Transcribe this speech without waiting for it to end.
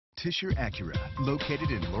Tisher Acura,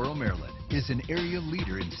 located in Laurel, Maryland, is an area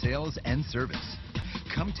leader in sales and service.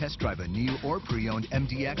 Come test drive a new or pre-owned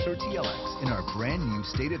MDX or TLX in our brand new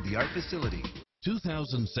state-of-the-art facility.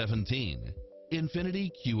 2017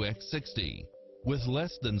 Infiniti QX60. With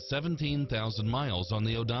less than 17,000 miles on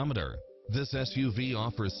the odometer, this SUV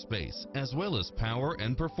offers space as well as power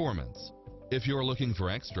and performance. If you're looking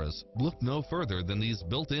for extras, look no further than these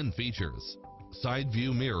built-in features. Side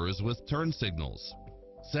view mirrors with turn signals,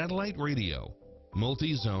 satellite radio,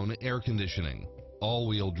 multi-zone air conditioning,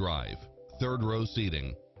 all-wheel drive, third row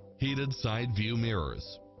seating, heated side view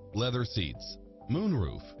mirrors, leather seats,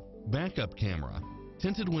 moonroof, backup camera,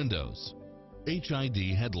 tinted windows,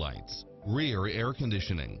 HID headlights, rear air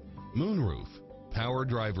conditioning, moonroof, power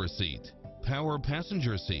driver seat, power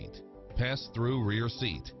passenger seat, pass-through rear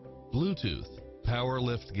seat, Bluetooth, power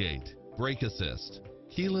lift gate, brake assist,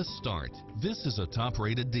 keyless start. This is a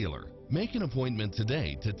top-rated dealer. Make an appointment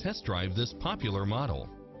today to test drive this popular model.